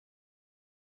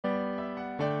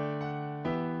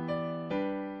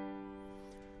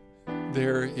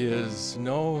There is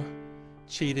no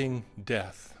cheating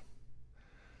death.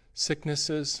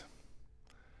 Sicknesses,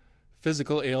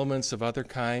 physical ailments of other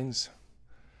kinds,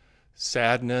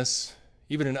 sadness,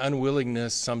 even an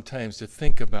unwillingness sometimes to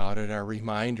think about it are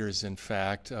reminders, in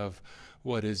fact, of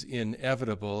what is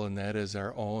inevitable, and that is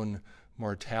our own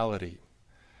mortality.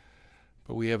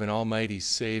 But we have an almighty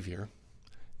Savior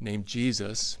named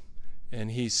Jesus,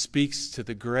 and he speaks to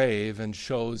the grave and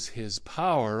shows his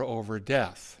power over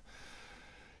death.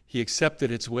 He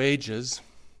accepted its wages,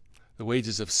 the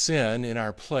wages of sin, in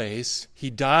our place. He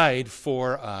died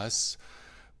for us,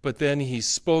 but then he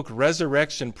spoke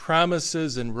resurrection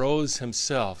promises and rose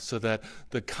himself, so that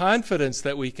the confidence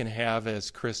that we can have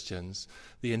as Christians,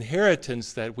 the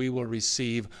inheritance that we will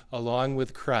receive along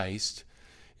with Christ,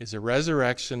 is a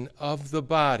resurrection of the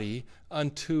body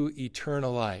unto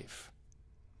eternal life.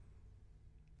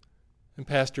 And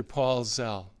Pastor Paul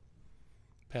Zell,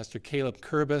 Pastor Caleb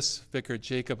Kurbis, Vicar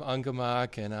Jacob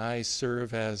Ungemach, and I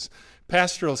serve as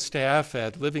pastoral staff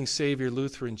at Living Savior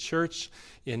Lutheran Church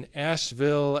in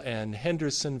Asheville and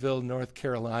Hendersonville, North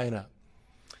Carolina.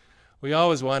 We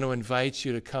always want to invite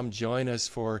you to come join us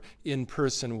for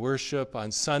in-person worship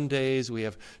on Sundays. We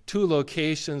have 2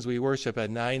 locations. We worship at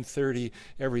 9:30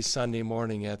 every Sunday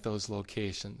morning at those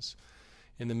locations.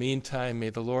 In the meantime, may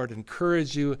the Lord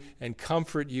encourage you and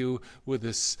comfort you with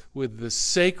the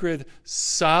sacred,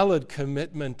 solid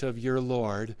commitment of your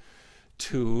Lord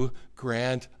to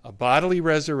grant a bodily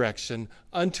resurrection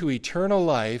unto eternal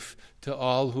life to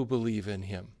all who believe in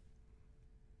him.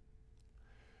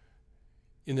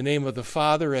 In the name of the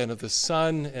Father, and of the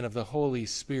Son, and of the Holy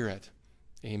Spirit,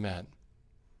 amen.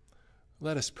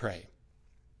 Let us pray.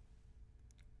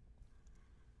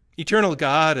 Eternal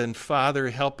God and Father,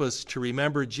 help us to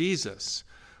remember Jesus,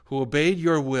 who obeyed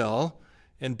your will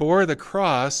and bore the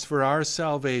cross for our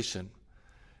salvation,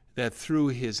 that through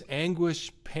his anguish,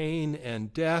 pain,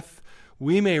 and death,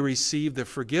 we may receive the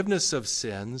forgiveness of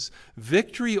sins,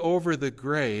 victory over the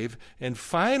grave, and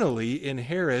finally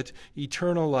inherit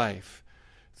eternal life.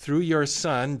 Through your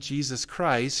Son, Jesus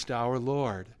Christ, our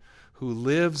Lord, who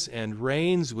lives and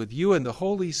reigns with you and the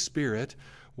Holy Spirit,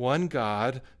 one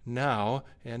God, now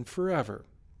and forever.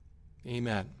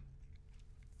 Amen.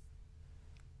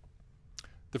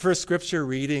 The first scripture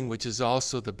reading, which is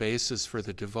also the basis for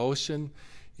the devotion,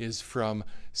 is from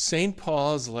St.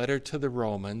 Paul's letter to the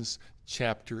Romans,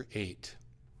 chapter 8.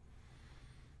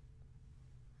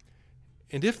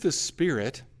 And if the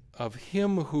Spirit of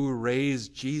him who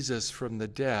raised Jesus from the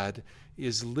dead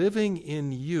is living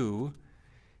in you,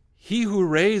 he who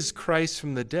raised Christ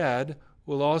from the dead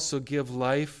will also give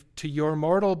life to your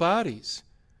mortal bodies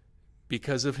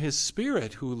because of his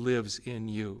Spirit who lives in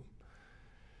you.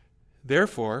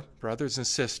 Therefore, brothers and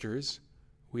sisters,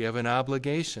 we have an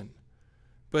obligation,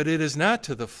 but it is not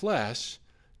to the flesh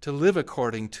to live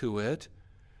according to it,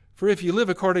 for if you live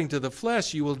according to the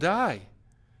flesh, you will die.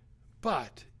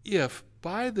 But if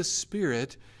by the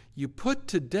Spirit you put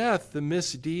to death the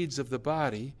misdeeds of the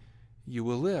body, you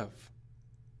will live.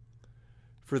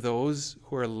 For those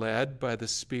who are led by the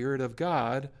Spirit of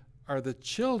God are the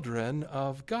children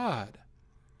of God.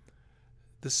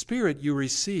 The Spirit you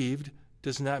received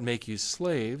does not make you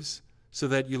slaves, so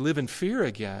that you live in fear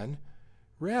again.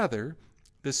 Rather,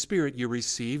 the Spirit you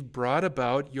received brought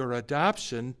about your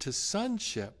adoption to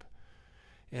sonship,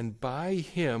 and by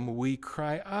him we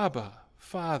cry, Abba,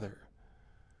 Father.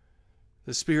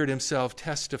 The Spirit himself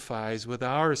testifies with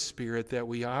our spirit that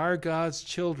we are God's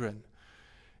children.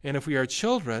 And if we are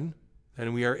children,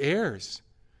 then we are heirs,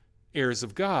 heirs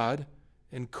of God,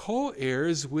 and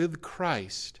co-heirs with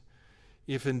Christ,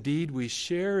 if indeed we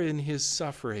share in his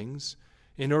sufferings,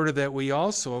 in order that we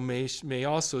also may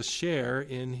also share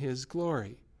in his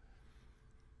glory.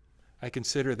 I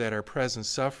consider that our present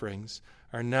sufferings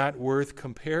are not worth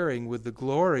comparing with the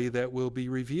glory that will be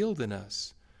revealed in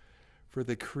us. For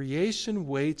the creation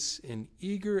waits in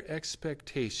eager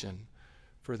expectation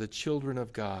for the children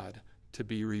of God to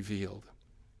be revealed.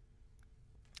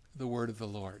 The word of the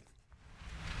Lord.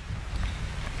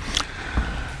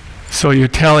 So you're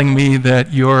telling me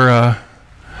that you're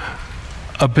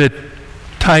a bit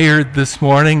tired this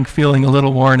morning, feeling a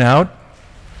little worn out,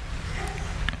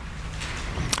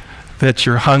 that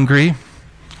you're hungry,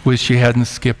 wish you hadn't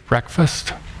skipped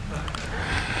breakfast.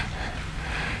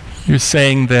 You're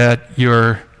saying that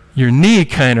your knee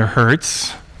kind of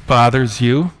hurts, bothers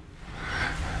you.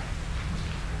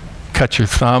 Cut your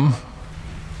thumb,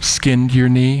 skinned your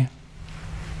knee.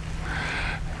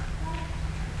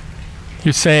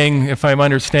 You're saying, if I'm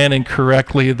understanding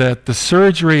correctly, that the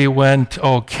surgery went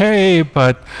okay,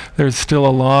 but there's still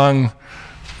a long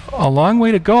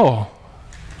way to go.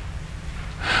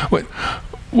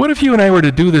 What if you and I were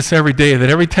to do this every day, that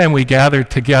every time we gathered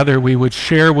together, we would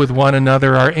share with one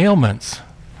another our ailments?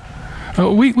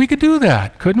 We could do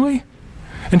that, couldn't we?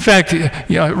 In fact,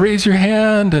 raise your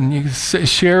hand and you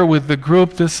share with the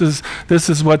group, this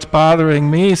is what's bothering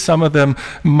me. Some of them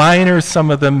minor, some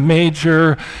of them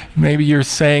major. Maybe you're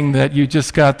saying that you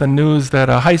just got the news that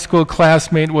a high school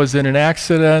classmate was in an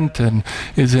accident and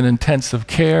is in intensive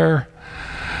care.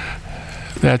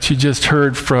 That you just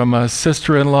heard from a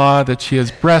sister-in-law that she has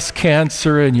breast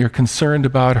cancer and you're concerned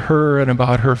about her and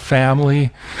about her family.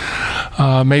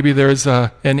 Maybe there's an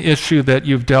issue that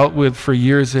you've dealt with for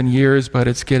years and years, but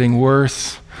it's getting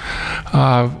worse.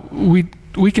 We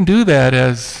can do that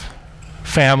as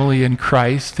family in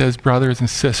Christ, as brothers and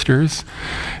sisters.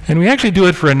 And we actually do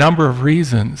it for a number of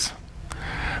reasons.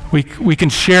 We can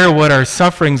share what our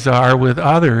sufferings are with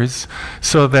others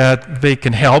so that they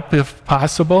can help if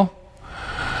possible,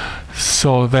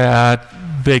 so that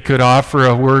they could offer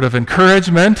a word of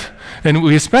encouragement. And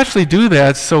we especially do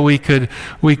that so we could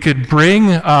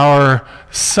bring our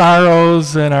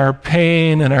sorrows and our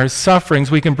pain and our sufferings,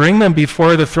 we can bring them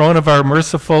before the throne of our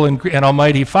merciful and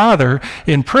almighty Father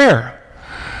in prayer.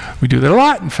 We do that a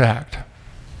lot, in fact.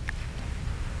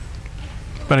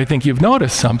 But I think you've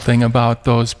noticed something about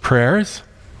those prayers.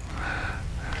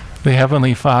 The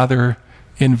Heavenly Father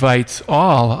invites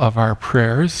all of our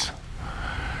prayers.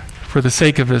 For the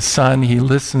sake of his Son, he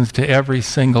listens to every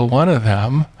single one of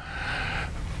them,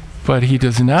 but he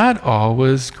does not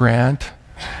always grant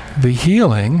the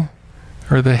healing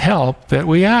or the help that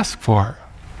we ask for.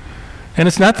 And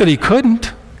it's not that he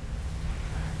couldn't.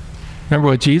 Remember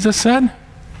what Jesus said?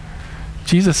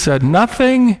 Jesus said,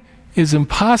 nothing is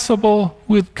impossible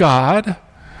with God.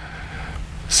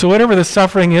 So whatever the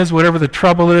suffering is, whatever the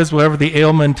trouble is, whatever the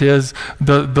ailment is,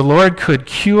 the Lord could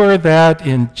cure that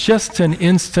in just an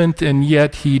instant, and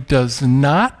yet he does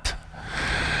not,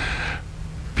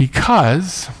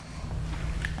 because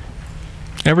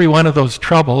every one of those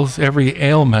troubles, every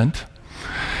ailment,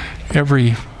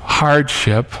 every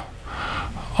hardship,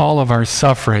 all of our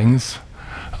sufferings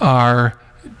are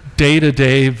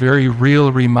day-to-day, very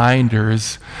real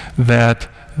reminders that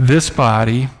this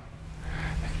body,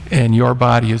 and your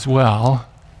body as well,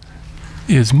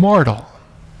 is mortal.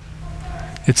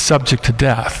 It's subject to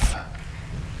death.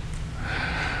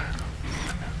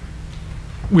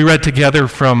 We read together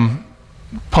from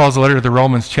Paul's letter to the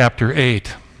Romans, chapter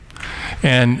 8.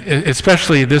 And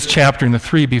especially this chapter and the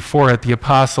 3 before it, the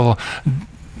apostle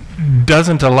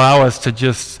doesn't allow us to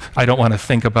just, I don't want to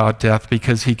think about death,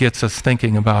 because he gets us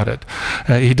thinking about it.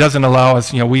 He doesn't allow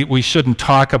us, we shouldn't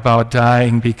talk about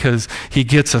dying, because he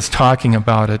gets us talking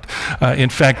about it. In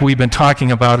fact, we've been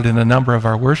talking about it in a number of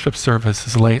our worship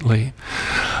services lately,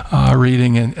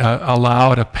 reading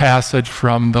aloud a passage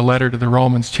from the letter to the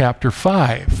Romans, chapter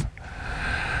 5.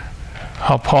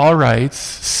 How Paul writes,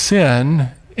 sin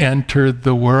entered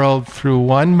the world through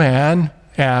one man,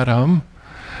 Adam,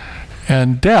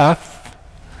 and death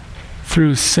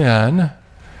through sin.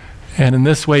 And in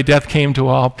this way, death came to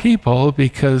all people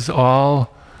because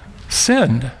all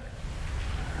sinned.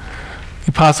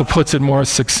 The apostle puts it more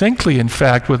succinctly, in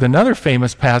fact, with another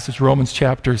famous passage, Romans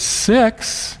chapter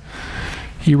 6.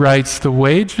 He writes, the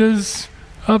wages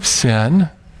of sin,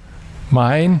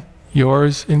 mine,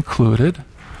 yours included,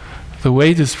 the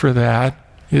wages for that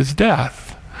is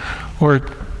death. Or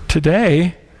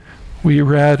today, we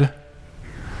read,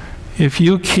 if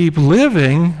you keep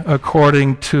living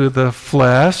according to the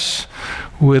flesh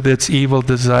with its evil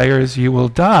desires, you will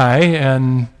die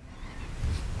and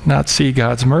not see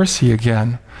God's mercy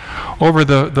again. Over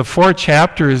the 4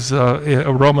 chapters,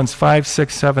 Romans 5,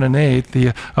 6, 7, and 8,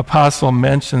 the apostle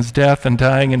mentions death and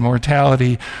dying and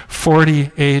mortality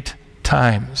 48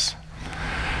 times.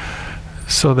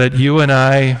 So that you and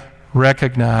I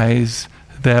recognize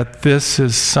that this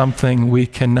is something we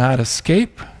cannot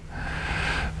escape,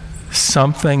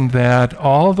 something that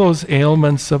all those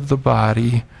ailments of the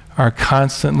body are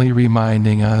constantly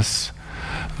reminding us.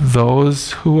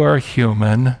 Those who are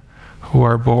human, who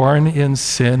are born in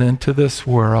sin into this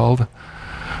world,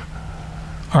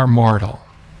 are mortal,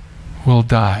 will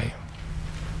die.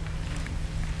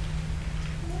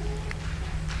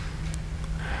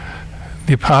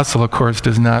 The apostle, of course,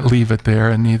 does not leave it there,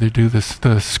 and neither do the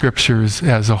scriptures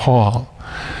as a whole.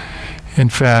 In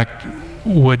fact,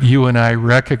 what you and I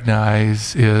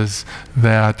recognize is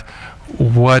that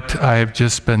what I've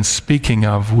just been speaking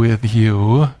of with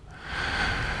you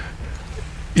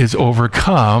is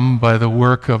overcome by the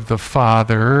work of the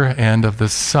Father and of the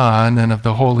Son and of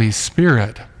the Holy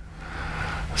Spirit.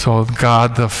 So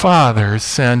God the Father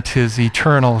sent his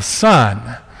eternal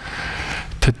Son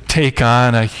to take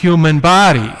on a human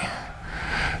body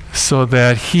so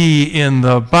that he in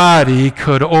the body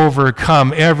could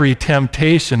overcome every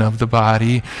temptation of the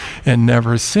body and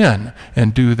never sin,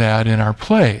 and do that in our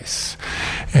place.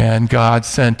 And God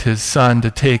sent his Son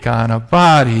to take on a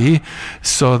body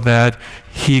so that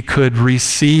he could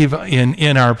receive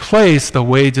in our place the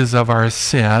wages of our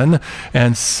sin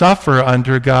and suffer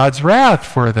under God's wrath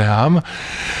for them.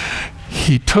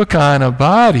 He took on a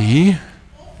body,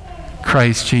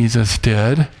 Christ Jesus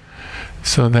did,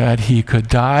 so that he could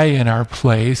die in our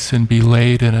place and be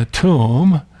laid in a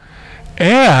tomb.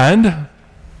 And,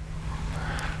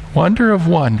 wonder of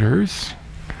wonders,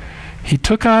 he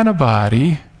took on a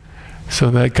body so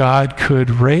that God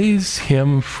could raise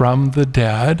him from the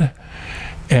dead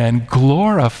and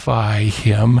glorify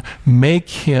him, make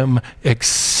him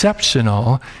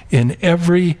exceptional in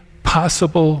every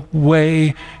possible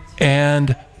way,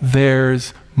 and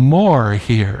there's more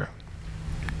here.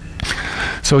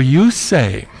 So you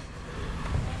say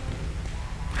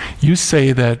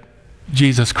that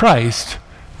Jesus Christ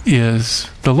is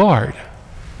the Lord.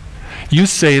 You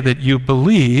say that you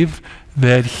believe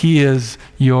that he is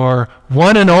your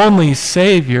one and only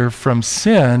Savior from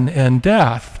sin and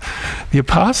death. The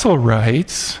apostle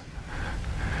writes,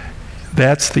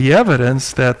 that's the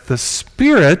evidence that the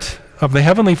Spirit of the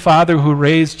Heavenly Father who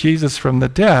raised Jesus from the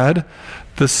dead,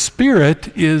 the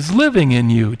Spirit is living in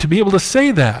you. To be able to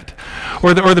say that.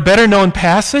 Or the better known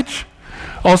passage,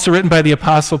 also written by the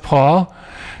Apostle Paul,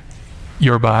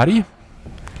 your body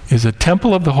is a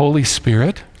temple of the Holy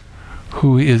Spirit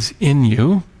who is in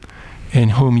you, in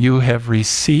whom you have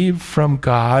received from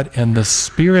God, and the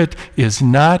Spirit is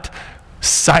not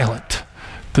silent.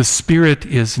 The Spirit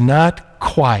is not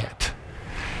quiet.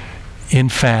 In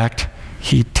fact,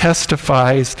 he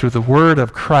testifies through the word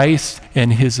of Christ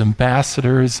and his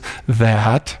ambassadors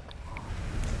that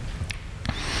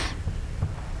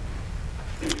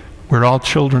we're all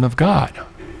children of God.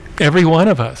 Every one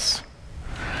of us.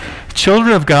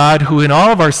 Children of God who in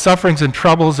all of our sufferings and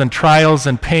troubles and trials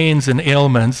and pains and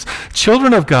ailments,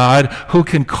 children of God who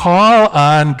can call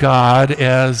on God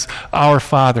as our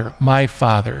Father, my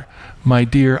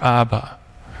dear Abba.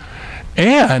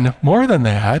 And more than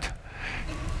that,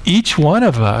 each one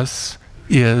of us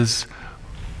is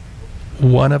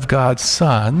one of God's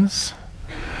sons,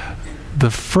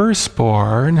 the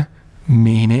firstborn,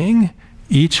 meaning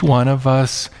each one of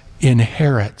us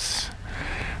inherits.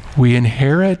 We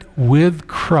inherit with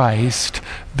Christ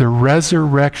the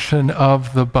resurrection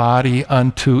of the body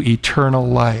unto eternal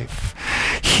life.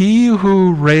 He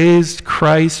who raised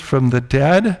Christ from the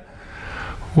dead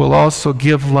will also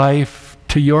give life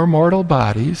to your mortal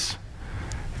bodies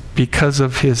because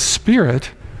of his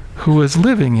Spirit who is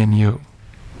living in you.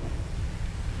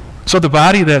 So the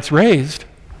body that's raised,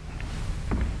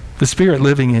 the Spirit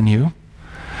living in you,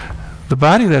 the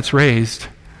body that's raised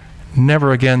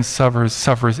never again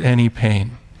suffers any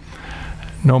pain.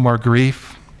 No more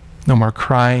grief, no more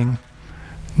crying,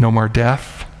 no more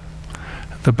death.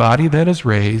 The body that is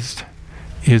raised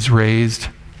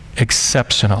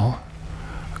exceptional,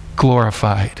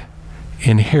 glorified,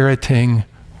 inheriting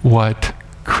what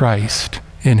Christ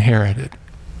inherited.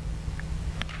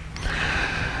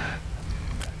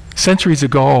 Centuries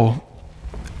ago,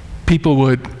 people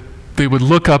would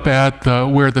look up at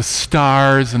where the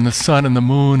stars and the sun and the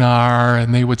moon are,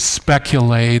 and they would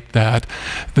speculate that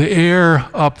the air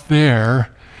up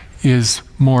there is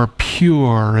more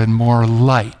pure and more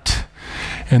light.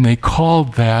 And they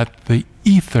called that the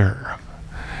ether.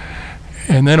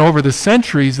 And then over the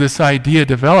centuries, this idea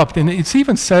developed, and it's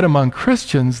even said among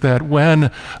Christians that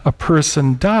when a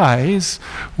person dies,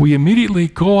 we immediately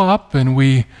go up and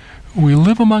we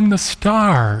live among the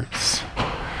stars,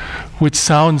 which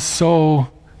sounds so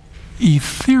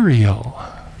ethereal.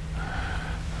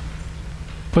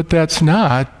 But that's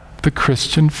not the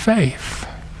Christian faith.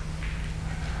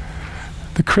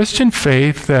 The Christian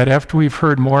faith that after we've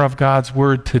heard more of God's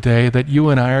word today, that you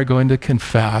and I are going to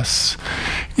confess,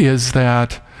 is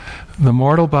that the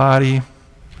mortal body,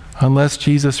 unless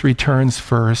Jesus returns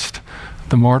first,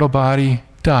 the mortal body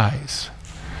dies.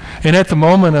 And at the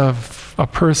moment of a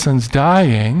person's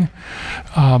dying,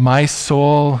 my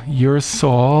soul, your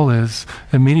soul, is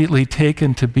immediately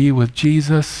taken to be with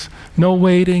Jesus. No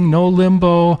waiting, no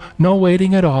limbo, no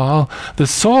waiting at all. The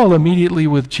soul immediately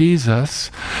with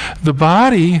Jesus. The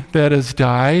body that has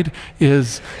died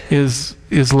is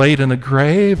laid in a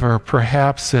grave, or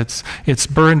perhaps it's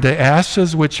burned to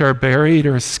ashes, which are buried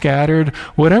or scattered.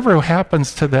 Whatever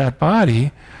happens to that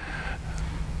body,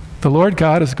 the Lord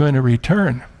God is going to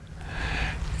return.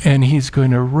 And he's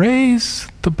going to raise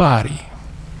the body,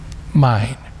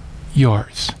 mine,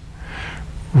 yours.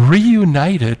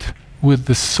 reunite it with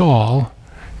the soul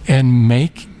and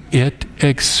make it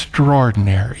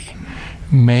extraordinary.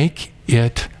 Make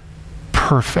it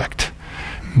perfect.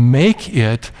 Make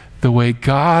it the way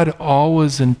God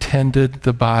always intended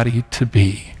the body to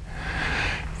be.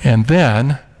 And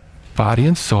then, body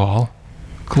and soul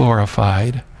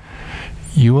glorified,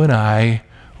 you and I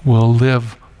will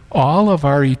live all of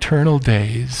our eternal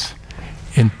days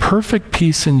in perfect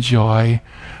peace and joy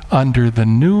under the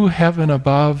new heaven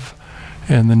above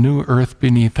and the new earth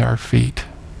beneath our feet.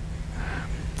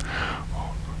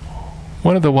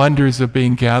 One of the wonders of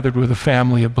being gathered with a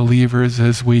family of believers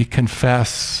is we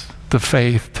confess the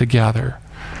faith together.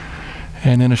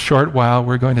 And in a short while,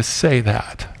 we're going to say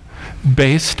that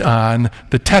based on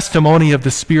the testimony of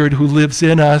the Spirit who lives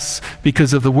in us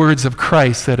because of the words of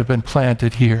Christ that have been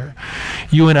planted here.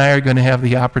 You and I are going to have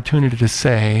the opportunity to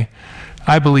say,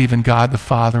 I believe in God the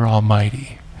Father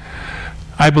Almighty.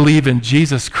 I believe in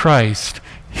Jesus Christ,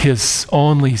 his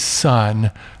only Son,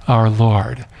 our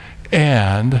Lord.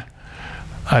 And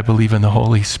I believe in the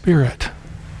Holy Spirit.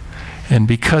 And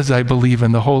because I believe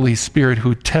in the Holy Spirit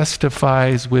who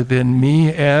testifies within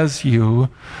me as you,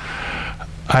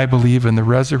 I believe in the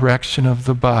resurrection of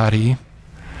the body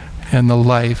and the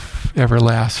life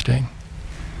everlasting.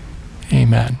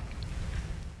 Amen.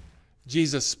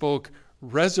 Jesus spoke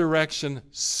resurrection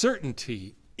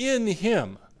certainty in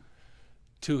him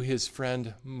to his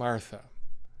friend Martha.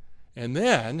 And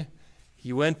then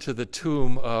he went to the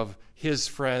tomb of his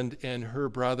friend and her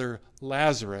brother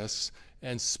Lazarus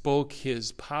and spoke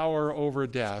his power over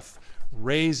death,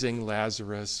 raising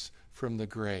Lazarus from the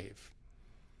grave.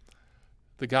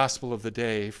 The Gospel of the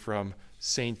day from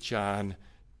St. John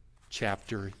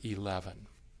chapter 11.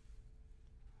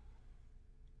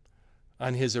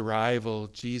 On his arrival,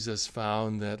 Jesus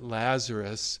found that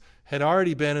Lazarus had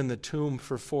already been in the tomb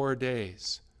for 4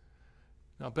 days.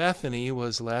 Now, Bethany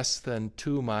was less than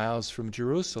 2 miles from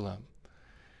Jerusalem,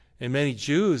 and many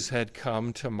Jews had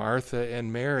come to Martha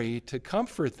and Mary to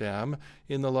comfort them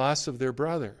in the loss of their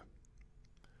brother.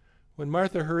 When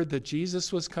Martha heard that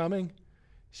Jesus was coming,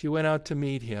 she went out to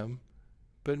meet him,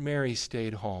 but Mary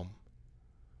stayed home.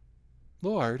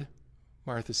 Lord,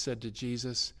 Martha said to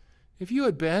Jesus, if you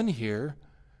had been here,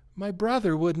 my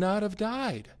brother would not have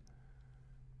died.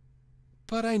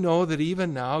 But I know that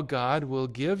even now God will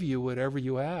give you whatever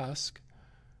you ask.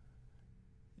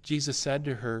 Jesus said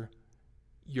to her,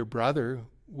 your brother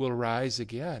will rise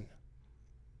again.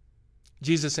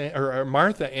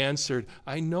 Martha answered,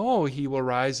 I know he will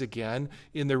rise again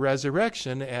in the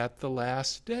resurrection at the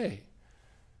last day.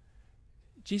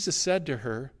 Jesus said to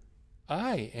her,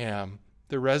 I am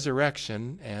the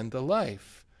resurrection and the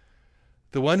life.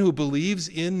 The one who believes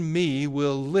in me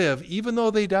will live even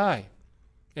though they die,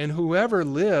 and whoever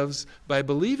lives by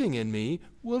believing in me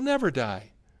will never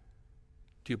die.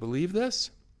 Do you believe this?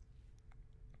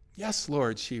 Yes,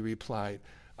 Lord, she replied.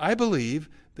 I believe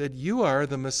that you are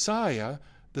the Messiah,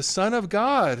 the Son of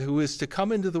God, who is to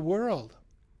come into the world.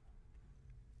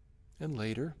 And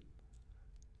later,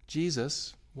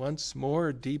 Jesus, once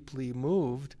more deeply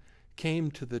moved, came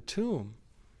to the tomb.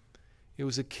 It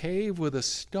was a cave with a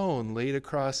stone laid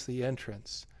across the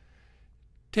entrance.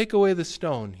 Take away the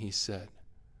stone, he said.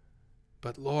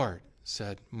 But Lord,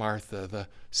 said Martha, the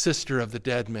sister of the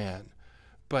dead man,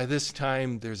 by this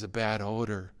time there's a bad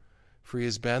odor, for he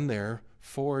has been there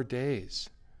 4 days.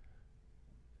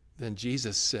 Then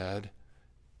Jesus said,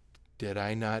 did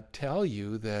I not tell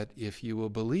you that if you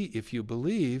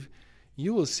believe,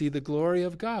 you will see the glory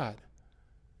of God?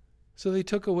 So they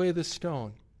took away the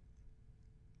stone.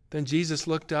 Then Jesus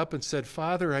looked up and said,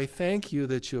 Father, I thank you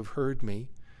that you have heard me.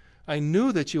 I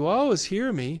knew that you always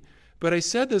hear me, but I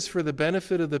said this for the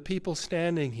benefit of the people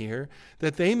standing here,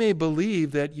 that they may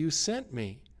believe that you sent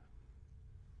me.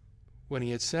 When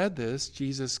he had said this,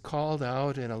 Jesus called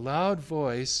out in a loud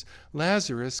voice,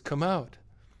 Lazarus, come out.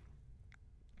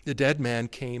 The dead man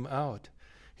came out,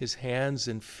 his hands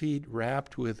and feet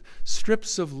wrapped with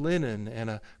strips of linen and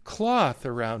a cloth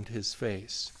around his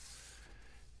face.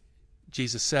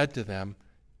 Jesus said to them,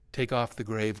 take off the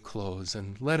grave clothes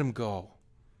and let him go.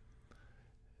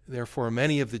 Therefore,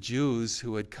 many of the Jews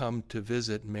who had come to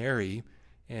visit Mary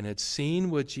and had seen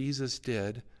what Jesus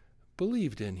did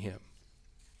believed in him.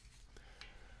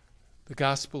 The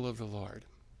Gospel of the Lord.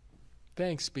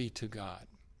 Thanks be to God.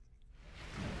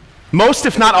 Most,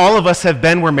 if not all of us, have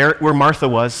been where Martha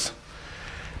was.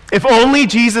 If only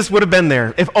Jesus would have been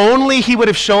there. If only he would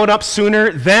have shown up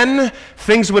sooner, then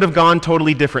things would have gone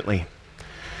totally differently.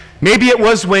 Maybe it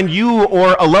was when you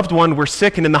or a loved one were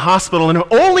sick and in the hospital, and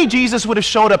if only Jesus would have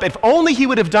showed up, if only he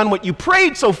would have done what you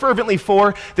prayed so fervently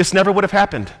for, this never would have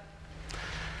happened.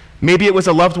 Maybe it was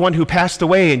a loved one who passed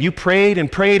away and you prayed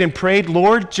and prayed and prayed,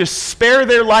 Lord, just spare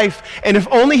their life. And if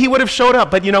only he would have showed up.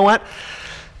 But you know what?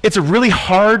 It's a really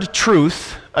hard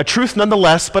truth, a truth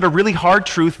nonetheless, but a really hard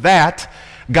truth that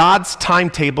God's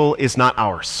timetable is not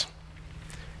ours.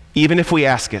 Even if we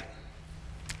ask it,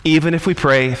 even if we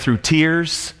pray through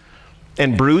tears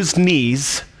and bruised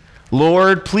knees,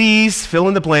 Lord, please fill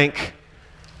in the blank.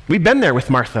 We've been there with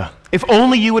Martha. If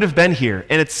only you would have been here.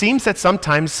 And it seems that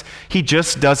sometimes he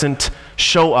just doesn't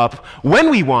show up when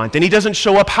we want, and he doesn't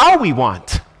show up how we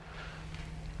want.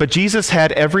 But Jesus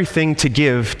had everything to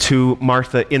give to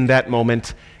Martha in that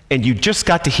moment, and you just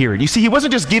got to hear it. You see, he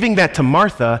wasn't just giving that to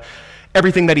Martha,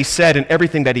 everything that he said and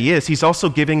everything that he is. He's also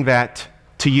giving that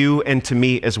to you and to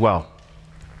me as well.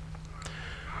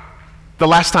 The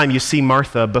last time you see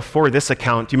Martha before this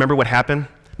account, do you remember what happened?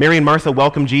 Mary and Martha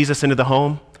welcomed Jesus into the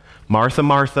home. Martha,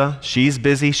 Martha, she's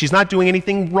busy. She's not doing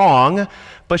anything wrong,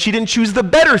 but she didn't choose the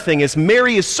better thing as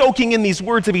Mary is soaking in these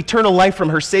words of eternal life from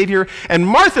her Savior, and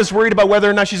Martha's worried about whether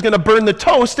or not she's going to burn the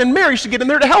toast, and Mary should get in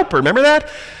there to help her. Remember that?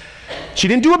 She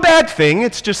didn't do a bad thing.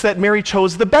 It's just that Mary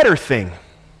chose the better thing.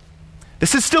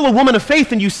 This is still a woman of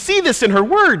faith, and you see this in her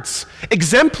words.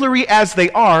 Exemplary as they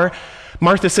are,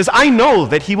 Martha says, I know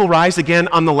that he will rise again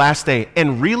on the last day.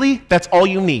 And really, that's all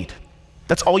you need.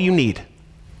 That's all you need.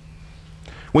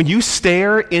 When you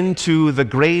stare into the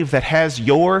grave that has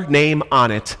your name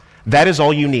on it, that is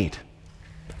all you need.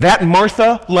 That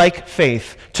Martha-like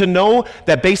faith to know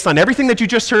that based on everything that you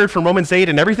just heard from Romans 8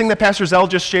 and everything that Pastor Zell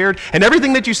just shared and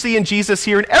everything that you see in Jesus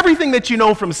here and everything that you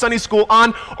know from Sunday school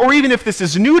on, or even if this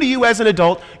is new to you as an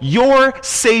adult, your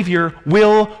Savior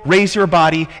will raise your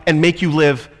body and make you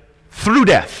live through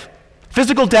death.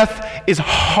 Physical death is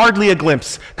hardly a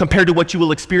glimpse compared to what you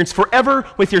will experience forever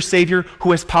with your Savior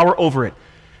who has power over it.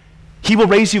 He will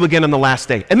raise you again on the last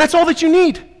day. And that's all that you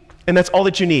need. And that's all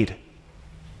that you need.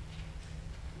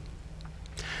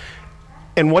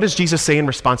 And what does Jesus say in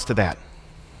response to that?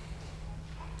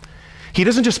 He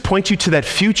doesn't just point you to that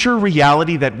future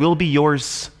reality that will be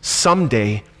yours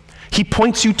someday. He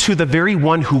points you to the very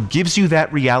one who gives you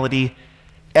that reality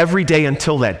every day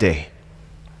until that day.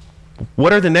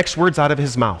 What are the next words out of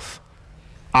his mouth?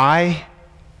 I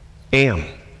am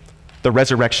the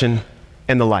resurrection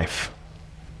and the life.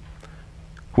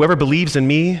 Whoever believes in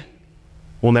me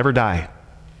will never die.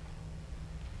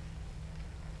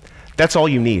 That's all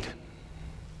you need.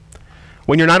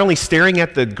 When you're not only staring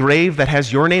at the grave that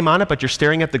has your name on it, but you're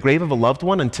staring at the grave of a loved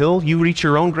one until you reach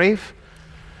your own grave,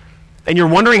 and you're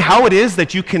wondering how it is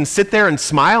that you can sit there and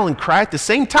smile and cry at the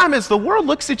same time as the world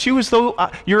looks at you as though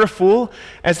you're a fool,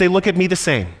 as they look at me the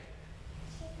same.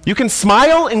 You can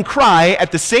smile and cry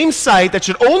at the same sight that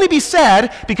should only be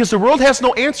sad because the world has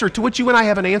no answer to what you and I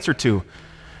have an answer to.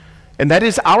 And that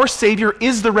is, our Savior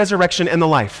is the resurrection and the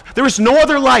life. There is no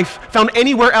other life found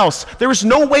anywhere else. There is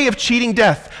no way of cheating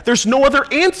death. There's no other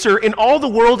answer in all the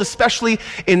world, especially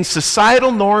in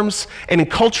societal norms and in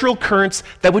cultural currents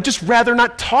that would just rather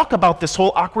not talk about this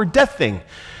whole awkward death thing.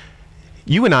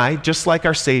 You and I, just like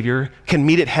our Savior, can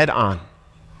meet it head on.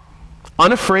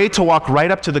 Unafraid to walk right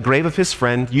up to the grave of his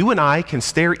friend, you and I can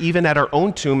stare even at our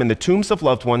own tomb and the tombs of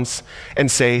loved ones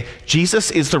and say, Jesus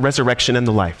is the resurrection and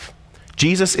the life.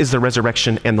 Jesus is the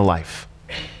resurrection and the life.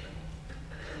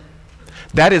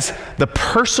 That is the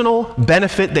personal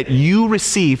benefit that you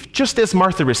receive, just as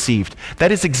Martha received.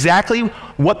 That is exactly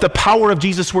what the power of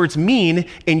Jesus' words mean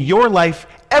in your life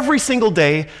every single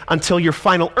day until your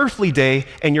final earthly day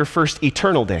and your first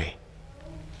eternal day.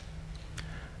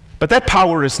 But that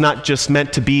power is not just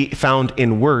meant to be found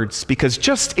in words, because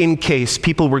just in case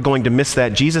people were going to miss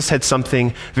that, Jesus had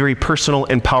something very personal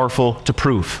and powerful to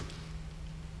prove.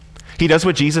 He does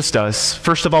what Jesus does,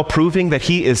 first of all, proving that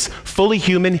he is fully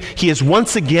human. He is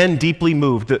once again deeply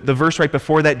moved. The verse right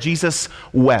before that, Jesus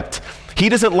wept. He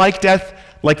doesn't like death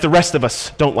like the rest of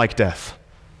us don't like death.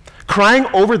 Crying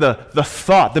over the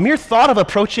mere thought of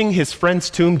approaching his friend's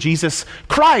tomb, Jesus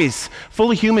cries,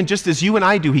 fully human, just as you and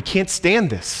I do. He can't stand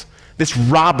this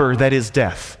robber that is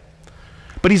death.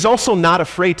 But he's also not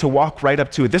afraid to walk right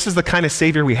up to it. This is the kind of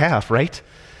Savior we have, right?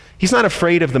 He's not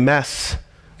afraid of the mess,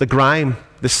 the grime,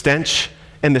 the stench,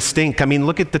 and the stink. I mean,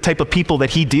 look at the type of people that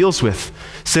he deals with.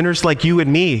 Sinners like you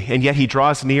and me, and yet he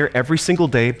draws near every single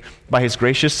day by his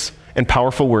gracious and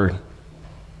powerful word.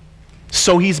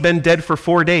 So he's been dead for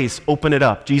 4 days. Open it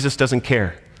up. Jesus doesn't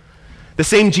care. The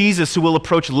same Jesus who will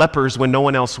approach lepers when no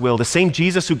one else will. The same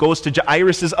Jesus who goes to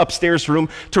Jairus' upstairs room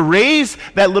to raise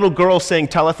that little girl saying,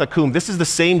 Talitha cum. This is the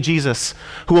same Jesus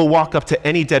who will walk up to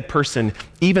any dead person,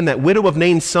 even that widow of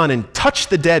Nain's son, and touch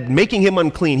the dead, making him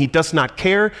unclean. He does not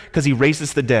care because he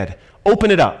raises the dead.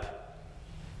 Open it up.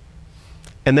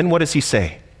 And then what does he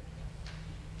say?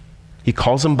 He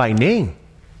calls them by name.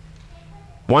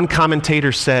 One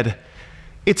commentator said,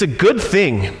 "It's a good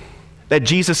thing that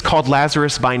Jesus called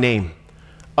Lazarus by name.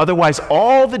 Otherwise,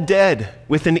 all the dead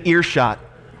within earshot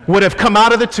would have come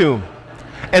out of the tomb,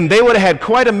 and they would have had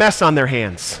quite a mess on their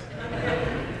hands."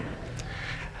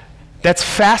 That's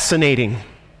fascinating,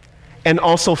 and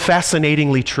also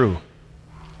fascinatingly true.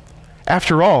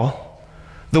 After all,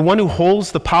 the one who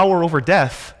holds the power over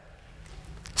death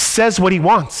says what he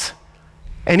wants.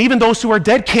 And even those who are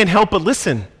dead can't help but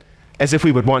listen, as if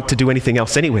we would want to do anything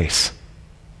else anyways.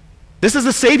 This is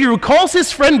the Savior who calls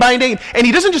his friend by name. And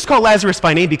he doesn't just call Lazarus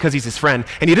by name because he's his friend.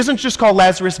 And he doesn't just call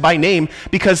Lazarus by name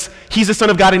because he's the Son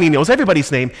of God and he knows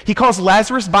everybody's name. He calls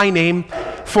Lazarus by name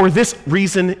for this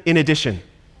reason in addition.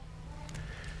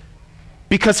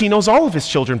 Because he knows all of his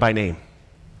children by name.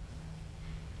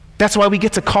 That's why we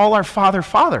get to call our Father,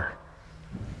 Father.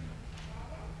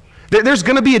 There's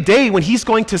going to be a day when he's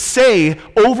going to say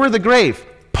over the grave,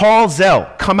 "Paul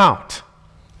Zell, come out."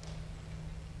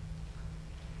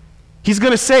 He's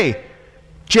going to say,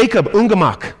 "Jacob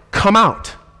Ungamak, come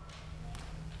out."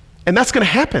 And that's going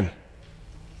to happen.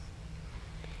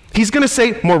 He's going to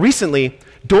say, more recently,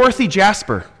 "Dorothy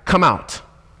Jasper, come out.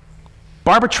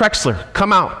 Barbara Trexler,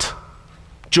 come out.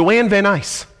 Joanne Van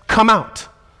Nuys, come out."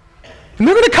 And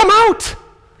they're going to come out.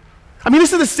 I mean,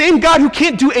 this is the same God who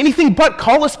can't do anything but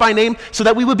call us by name so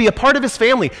that we would be a part of his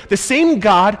family. The same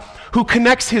God who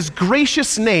connects his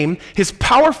gracious name, his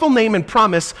powerful name and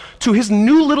promise to his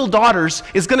new little daughters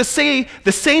is going to say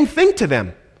the same thing to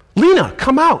them. "Lena,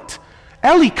 come out.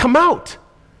 Ellie, come out."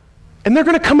 And they're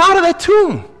going to come out of that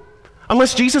tomb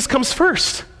unless Jesus comes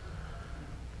first.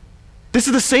 This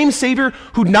is the same Savior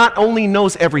who not only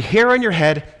knows every hair on your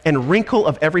head and wrinkle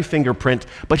of every fingerprint,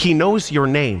 but he knows your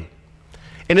name.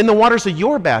 And in the waters of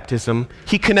your baptism,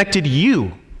 he connected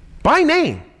you by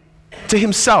name to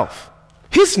himself,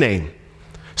 his name,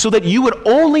 so that you would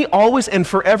only, always, and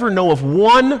forever know of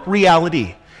one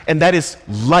reality, and that is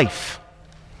life.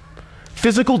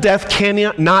 Physical death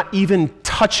cannot even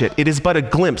touch it. It is but a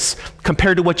glimpse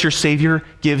compared to what your Savior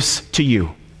gives to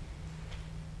you.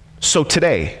 So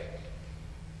today,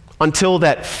 until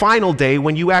that final day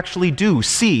when you actually do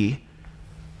see,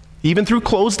 even through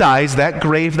closed eyes, that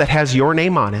grave that has your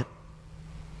name on it,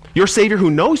 your Savior who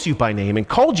knows you by name and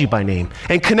called you by name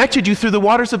and connected you through the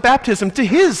waters of baptism to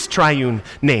his triune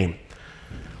name,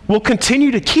 will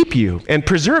continue to keep you and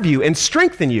preserve you and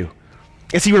strengthen you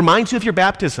as he reminds you of your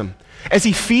baptism, as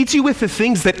he feeds you with the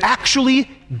things that actually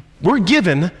were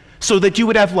given so that you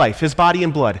would have life, his body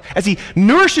and blood, as he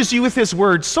nourishes you with his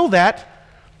word so that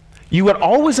you would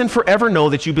always and forever know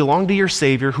that you belong to your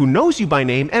Savior who knows you by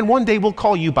name and one day will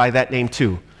call you by that name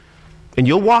too. And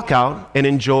you'll walk out and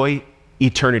enjoy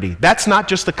eternity. That's not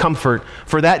just a comfort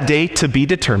for that day to be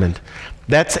determined.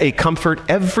 That's a comfort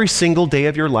every single day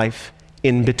of your life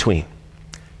in between.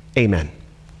 Amen.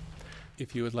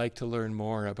 If you would like to learn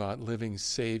more about Living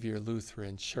Savior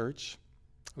Lutheran Church,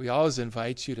 we always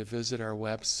invite you to visit our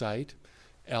website,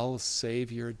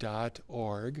 lsavior.org.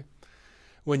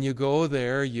 When you go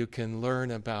there, you can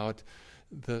learn about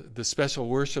the special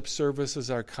worship services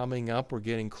are coming up. We're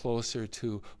getting closer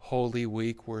to Holy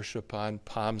Week worship on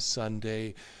Palm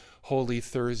Sunday, Holy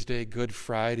Thursday, Good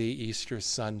Friday, Easter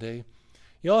Sunday.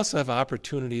 You also have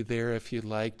opportunity there, if you'd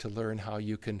like, to learn how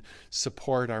you can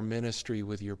support our ministry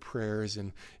with your prayers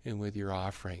and with your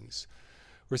offerings.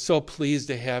 We're so pleased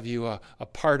to have you a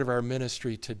part of our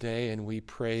ministry today, and we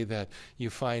pray that you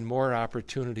find more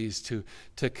opportunities to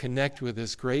connect with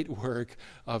this great work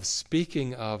of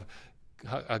speaking of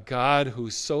a God who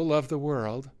so loved the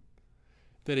world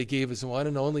that he gave his one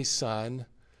and only Son,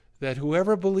 that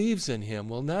whoever believes in him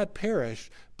will not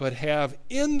perish, but have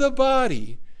in the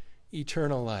body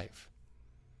eternal life.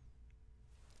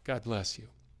 God bless you.